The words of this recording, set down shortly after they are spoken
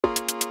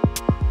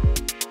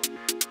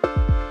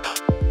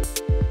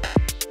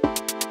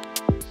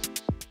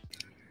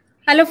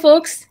Hello,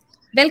 folks.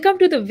 Welcome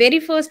to the very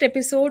first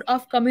episode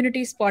of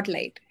Community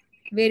Spotlight,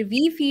 where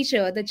we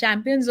feature the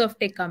champions of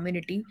tech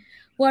community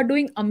who are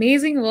doing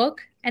amazing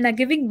work and are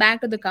giving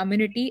back to the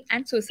community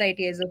and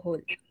society as a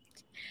whole.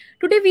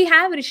 Today, we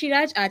have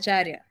Rishiraj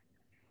Acharya,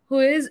 who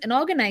is an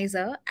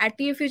organizer at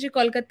TFUG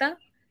Kolkata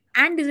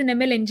and is an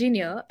ML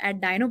engineer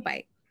at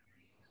Dynopii.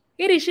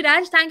 Hey,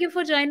 Rishiraj, thank you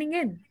for joining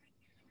in.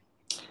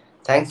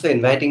 Thanks for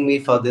inviting me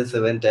for this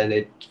event, and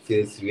it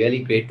feels really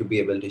great to be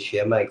able to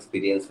share my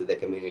experience with the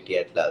community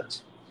at large.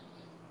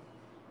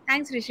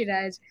 Thanks,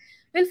 Rishiraj.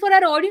 Well, for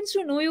our audience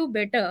to know you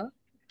better,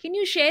 can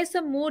you share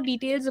some more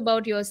details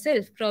about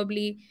yourself?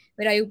 Probably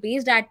where are you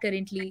based at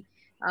currently?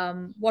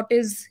 What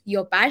is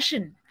your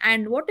passion?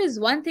 And what is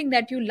one thing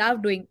that you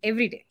love doing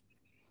every day?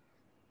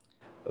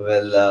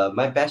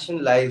 My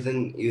passion lies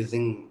in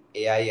using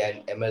AI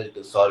and ML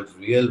to solve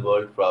real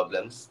world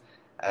problems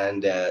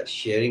and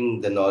sharing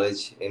the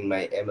knowledge in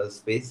my ML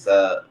space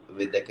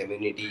with the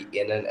community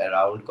in and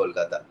around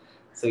Kolkata.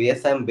 So,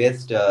 yes, I'm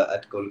based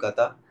at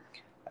Kolkata,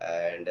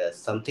 and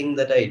something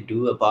that I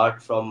do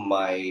apart from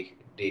my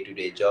day to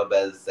day job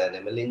as an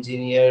ML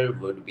engineer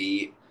would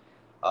be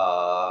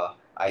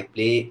I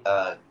play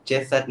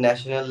chess at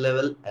national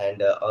level,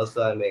 and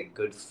also I'm a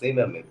good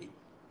swimmer, maybe.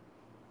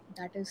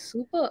 That is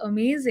super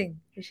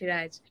amazing,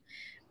 Rishiraj.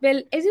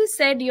 Well, as you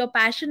said, your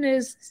passion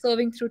is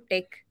serving through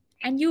tech,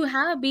 and you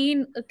have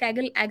been a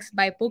Kaggle X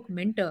BIPOC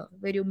mentor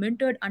where you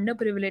mentored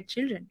underprivileged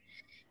children.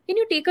 Can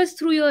you take us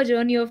through your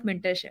journey of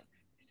mentorship?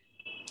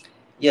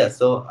 Yeah,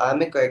 so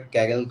I'm a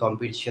Kaggle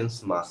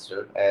competitions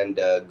master, and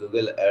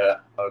Google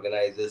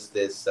organizes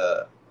this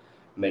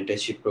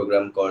mentorship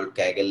program called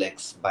Kaggle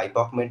X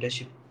BIPOC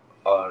mentorship.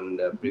 On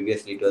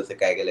previously, it was a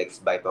Kaggle X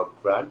BIPOC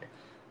grant.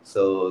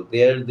 So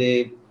there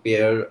they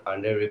pair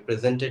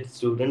underrepresented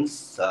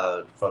students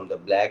from the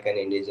Black and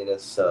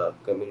Indigenous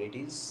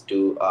communities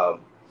to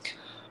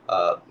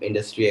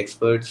industry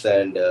experts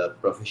and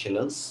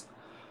professionals.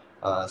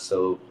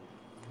 So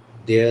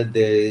there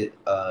they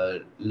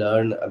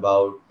learn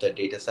about the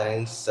data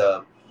science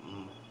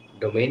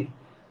domain.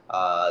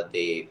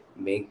 They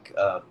make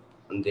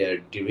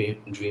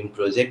dream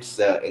projects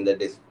in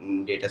the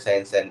data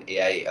science and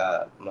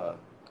AI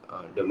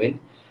domain,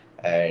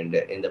 and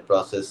in the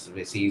process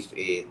receive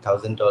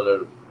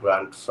 $1,000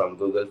 grant from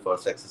Google for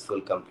successful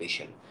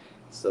completion.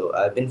 So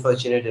I've been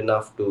fortunate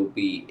enough to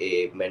be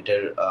a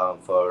mentor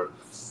for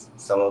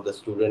some of the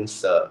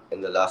students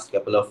in the last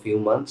couple of few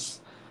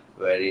months,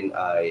 wherein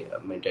I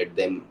mentored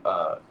them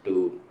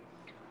to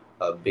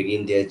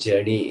begin their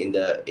journey in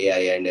the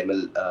AI and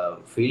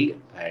ML field,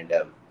 and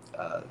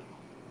uh,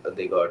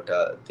 they got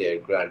their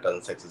grant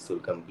on successful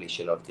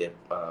completion of their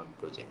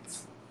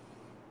projects.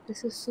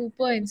 This is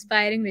super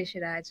inspiring,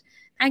 Rishiraj.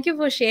 Thank you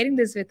for sharing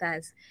this with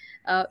us.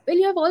 Well,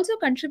 you have also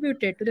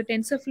contributed to the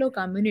TensorFlow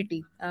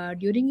community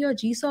during your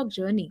GSOC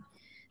journey.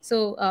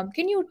 So,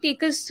 can you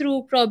take us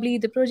through probably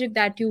the project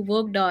that you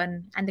worked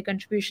on and the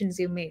contributions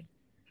you made?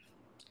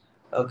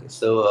 Okay,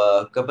 so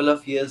a couple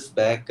of years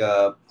back,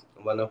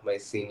 one of my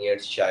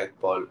seniors, Shaik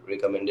Paul,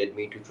 recommended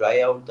me to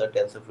try out the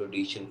TensorFlow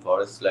Edition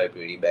Forest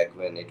library back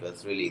when it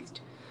was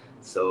released.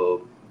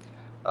 So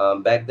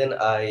back then,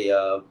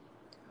 I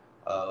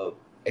uh,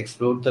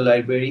 explored the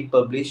library,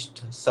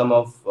 published some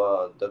of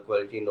the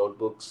quality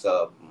notebooks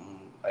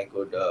I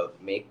could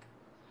make,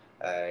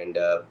 and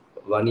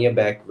 1 year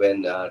back,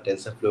 when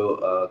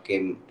TensorFlow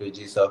came to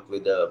GSOC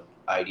with the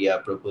idea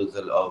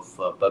proposal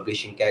of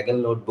publishing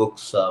Kaggle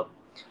notebooks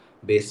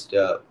based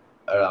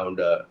around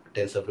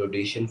TensorFlow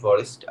Edition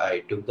Forest, I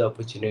took the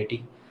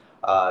opportunity.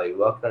 I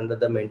worked under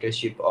the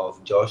mentorship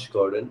of Josh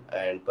Gordon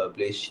and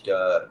published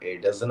a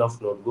dozen of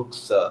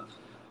notebooks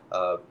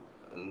uh,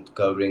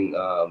 covering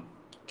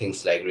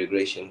things like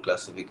regression,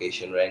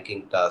 classification,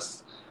 ranking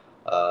tasks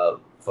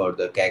for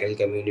the Kaggle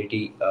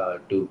community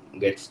to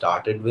get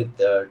started with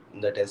the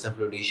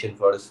TensorFlow Edition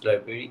Forest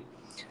library,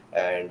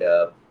 and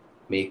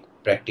make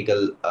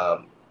practical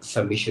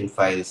submission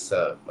files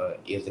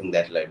using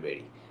that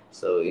library.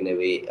 So in a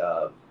way,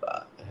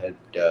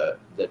 helped the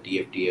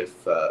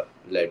TFTF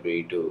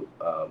library to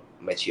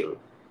mature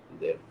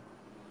there.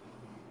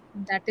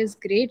 That is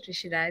great,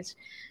 Rishiraj.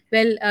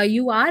 Well,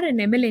 you are an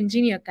ML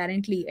engineer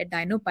currently at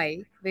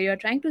Dynopii, where you're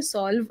trying to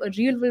solve a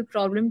real world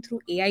problem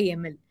through AI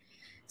ML.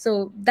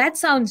 So, that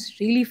sounds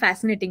really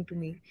fascinating to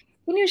me.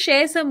 Can you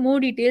share some more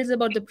details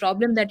about the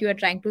problem that you are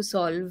trying to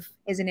solve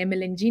as an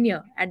ML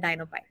engineer at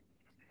Dynopii?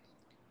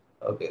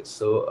 Okay,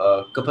 so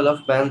a couple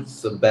of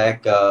months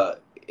back, a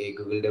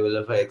Google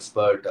developer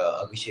expert,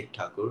 Abhishek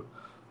Thakur,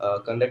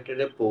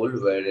 conducted a poll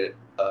where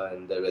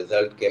the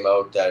result came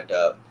out that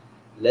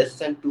less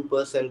than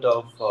 2%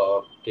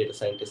 of data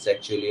scientists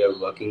actually are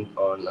working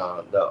on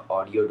the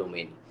audio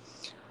domain.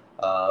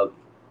 uh,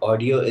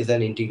 Audio is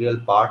an integral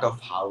part of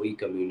how we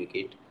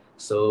communicate.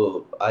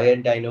 So I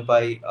at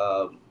Dynopie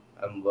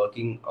am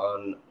working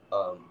on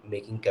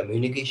making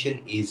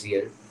communication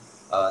easier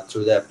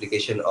through the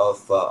application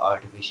of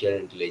artificial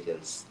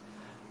intelligence.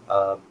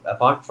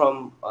 Apart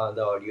from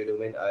the audio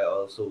domain, I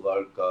also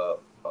work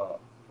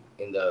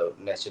in the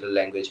natural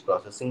language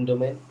processing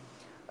domain.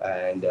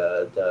 and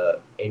the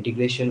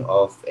integration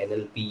of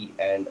NLP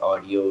and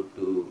audio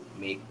to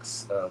make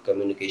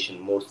communication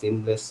more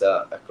seamless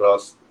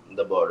across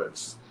the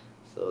borders.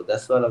 So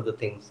that's one of the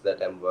things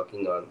that I'm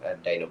working on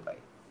at Dynopie.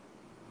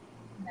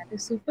 That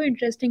is super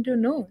interesting to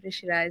know,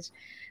 Rishiraj.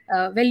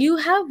 Well, you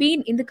have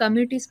been in the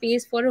community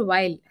space for a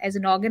while as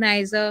an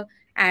organizer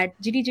at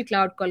GTG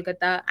Cloud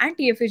Kolkata and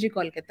TFUG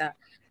Kolkata.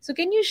 So,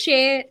 can you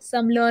share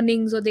some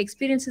learnings or the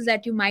experiences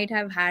that you might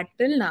have had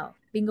till now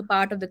being a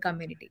part of the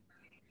community?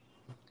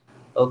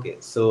 Okay,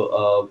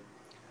 so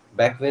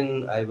back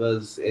when I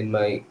was in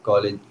my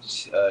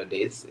college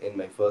days, in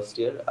my first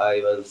year, I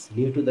was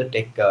new to the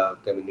tech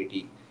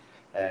community,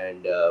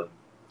 and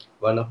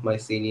one of my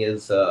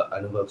seniors,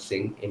 Anubhav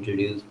Singh,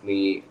 introduced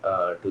me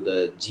to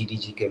the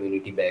GDG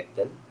community back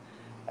then,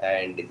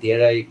 and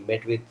there I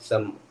met with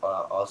some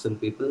awesome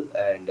people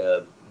and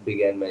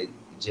began my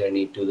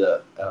journey to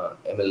the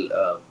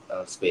ML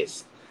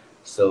space.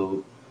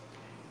 So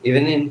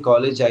even in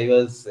college, I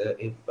was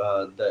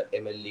the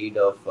ML lead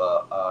of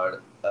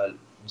our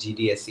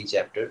GDSC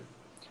chapter.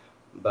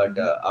 But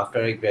Mhm.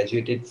 after I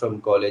graduated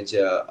from college,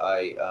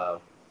 I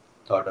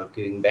thought of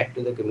giving back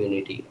to the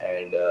community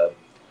and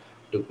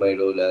took my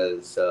role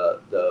as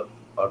the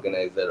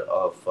organizer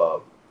of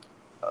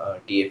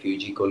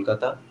TFUG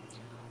Kolkata.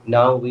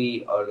 Now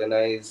we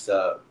organize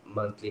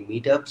monthly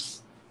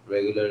meetups,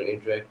 regular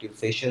interactive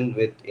session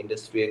with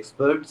industry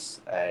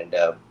experts, and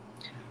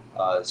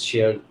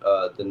share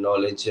the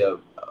knowledge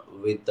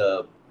with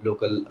the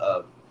local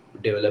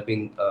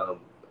developing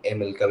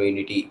ML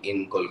community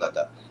in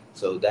Kolkata.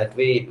 So that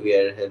way we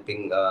are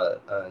helping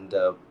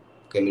the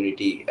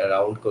community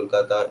around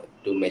Kolkata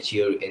to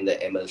mature in the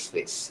ML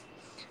space.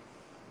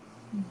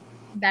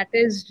 That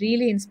is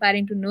really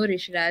inspiring to know,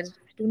 Rishraj.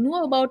 To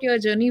know about your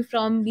journey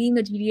from being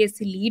a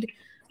GDSC lead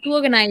to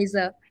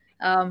organizer,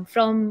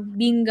 from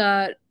being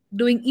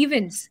doing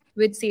events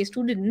with, say,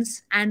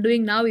 students and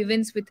doing now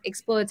events with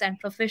experts and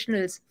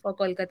professionals for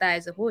Kolkata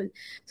as a whole.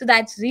 So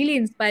that's really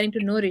inspiring to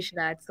know,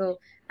 Rishraj. So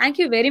thank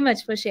you very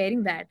much for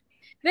sharing that.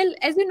 Well,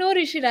 as you know,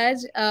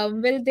 Rishiraj,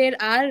 well, there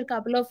are a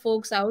couple of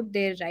folks out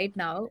there right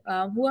now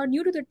who are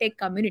new to the tech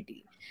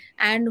community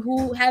and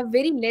who have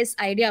very less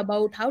idea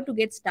about how to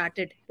get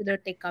started to the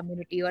tech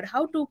community or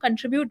how to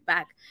contribute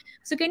back.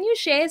 So, can you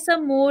share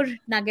some more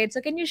nuggets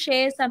or can you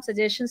share some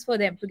suggestions for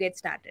them to get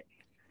started?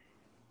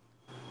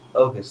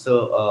 Okay,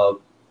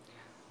 so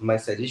my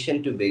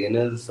suggestion to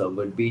beginners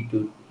would be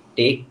to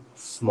take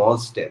small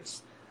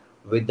steps.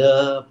 With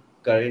the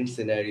current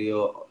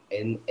scenario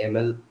in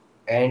ML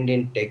and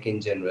in tech in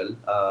general,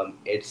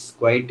 it's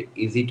quite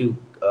easy to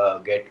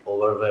get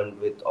overwhelmed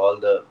with all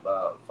the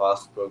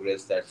fast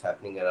progress that's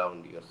happening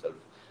around yourself.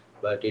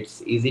 But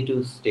it's easy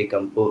to stay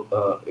composed.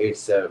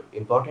 It's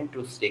important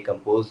to stay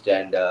composed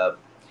and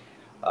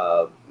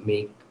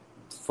make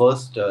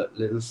first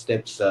little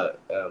steps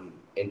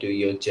into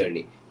your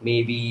journey.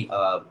 Maybe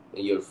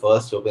your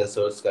first open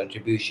source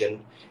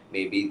contribution,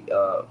 maybe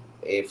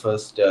a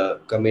first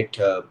commit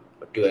to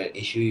an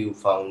issue you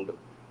found.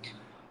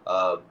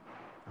 Uh,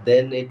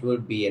 then it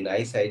would be a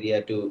nice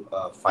idea to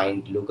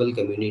find local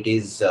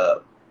communities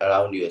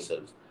around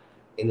yourself.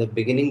 In the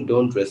beginning,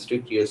 don't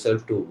restrict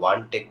yourself to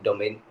one tech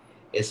domain.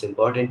 It's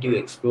important to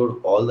explore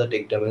all the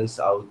tech domains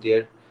out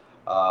there,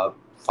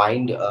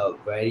 find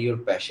where your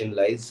passion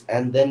lies,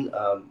 and then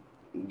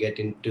get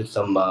into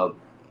some uh,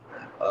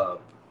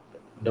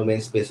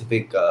 domain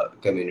specific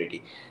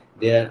community.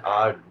 There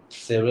are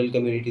several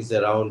communities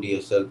around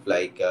yourself,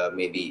 like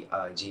maybe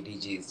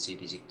GDGs,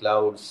 GDG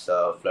Clouds,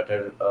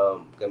 Flutter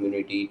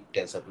community,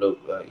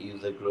 TensorFlow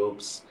user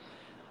groups.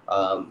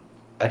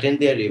 Attend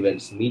their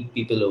events, meet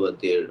people over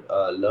there,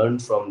 learn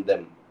from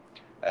them,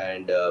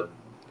 and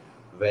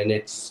when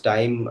it's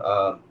time,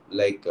 uh,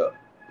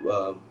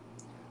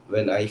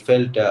 when I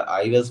felt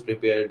I was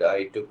prepared,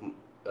 I took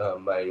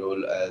my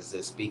role as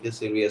a speaker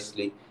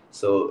seriously.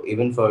 So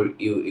even for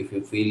you, if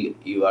you feel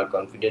you are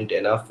confident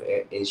enough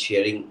in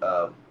sharing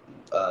uh,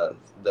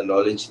 the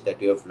knowledge that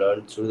you have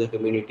learned through the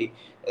community,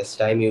 it's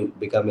time you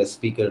become a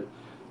speaker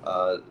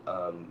uh,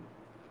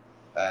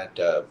 at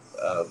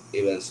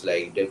events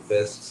like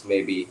DevFests,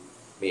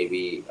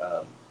 maybe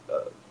uh,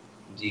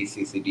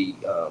 GCCD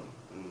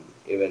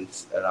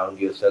events around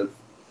yourself.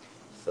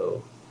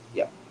 So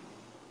yeah,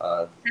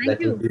 Thank that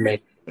would you. be my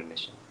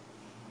recommendation.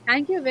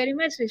 Thank you very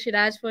much,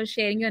 Rishiraj, for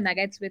sharing your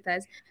nuggets with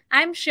us.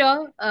 I'm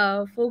sure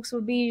folks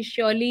would be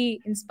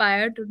surely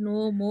inspired to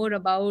know more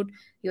about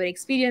your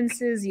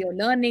experiences, your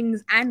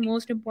learnings, and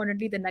most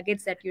importantly, the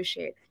nuggets that you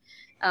shared.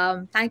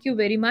 Thank you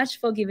very much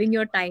for giving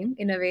your time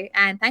in a way,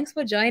 and thanks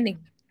for joining.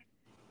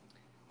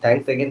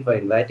 Thanks again for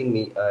inviting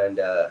me, and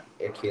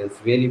it feels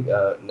really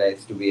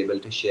nice to be able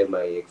to share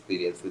my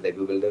experience with the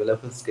Google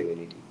developers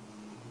community.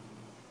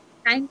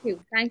 Thank you.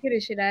 Thank you,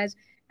 Rishiraj.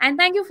 And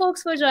thank you,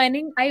 folks, for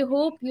joining. I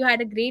hope you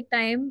had a great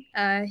time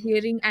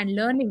hearing and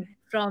learning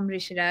from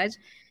Rishiraj.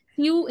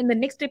 See you in the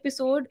next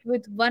episode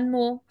with one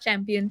more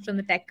champion from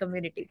the tech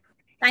community.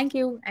 Thank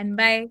you and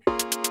bye.